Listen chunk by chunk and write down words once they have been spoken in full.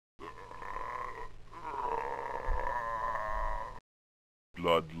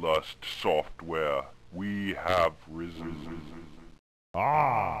bloodlust software, we have risen.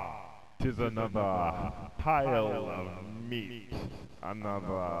 Ah, 'tis another pile of meat,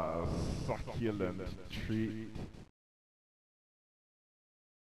 another succulent treat.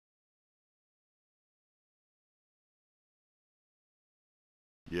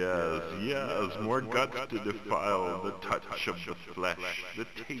 Yes, more guts to defile, the touch of the flesh, the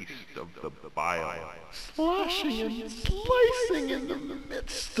taste of the bile. Slashing and slicing in the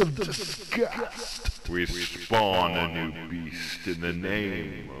midst of disgust. We spawn a new beast in the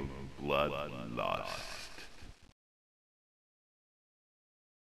name of bloodlust.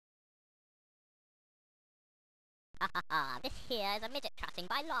 This here is a midget crossing.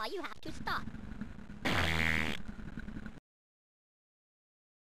 By law, you have to stop.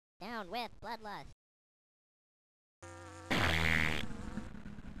 Down with bloodlust.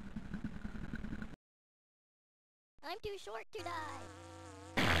 I'm too short to die.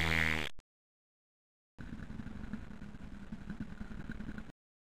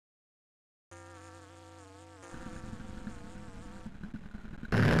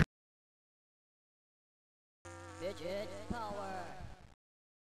 Midget power.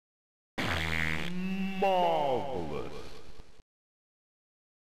 Marvelous.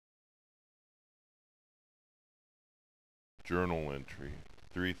 Journal entry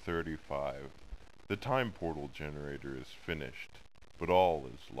 3:35. The time portal generator is finished, but all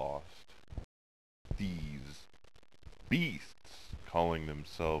is lost. These beasts, calling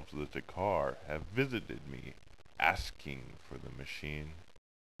themselves the Takar, have visited me, asking for the machine.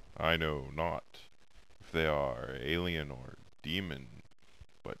 I know not if they are alien or demon,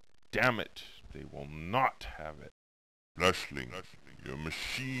 but damn it, they will not have it. Fleshling, your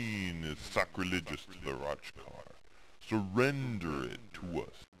machine is sacrilegious to the Rajkar. Surrender it to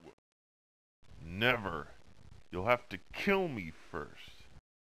us. Never. You'll have to kill me first.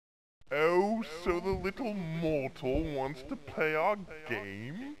 Oh, so the little mortal wants to play our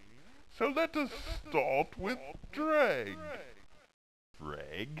game? So let us start with drag.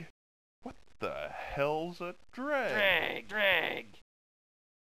 Drag? What the hell's a drag? Drag.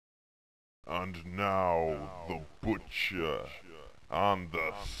 And now the butcher and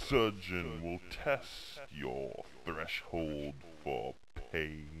the surgeon will test your threshold for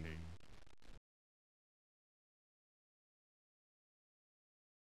pain.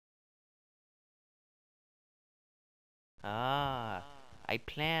 Ah, I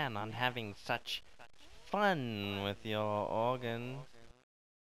plan on having such fun with your organs.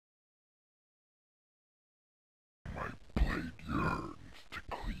 My blade yearns to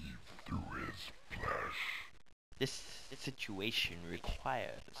cleave through his flesh. This situation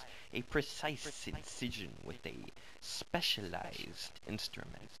requires a precise incision with a specialized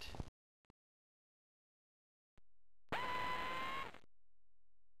instrument.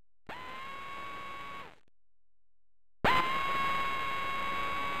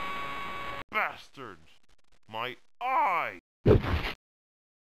 Bastards! My eye! Got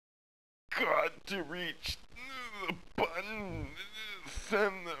to reach the button.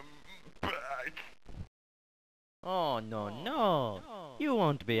 Send them back. Oh, no. You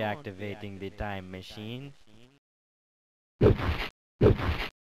won't be activating the time machine.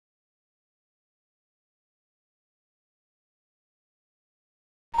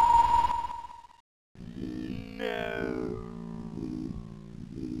 No.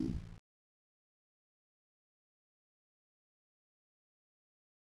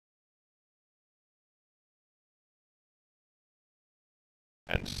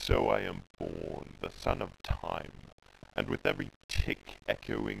 And so I am born, the son of time, and with every tick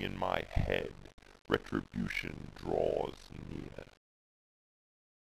echoing in my head, retribution draws near.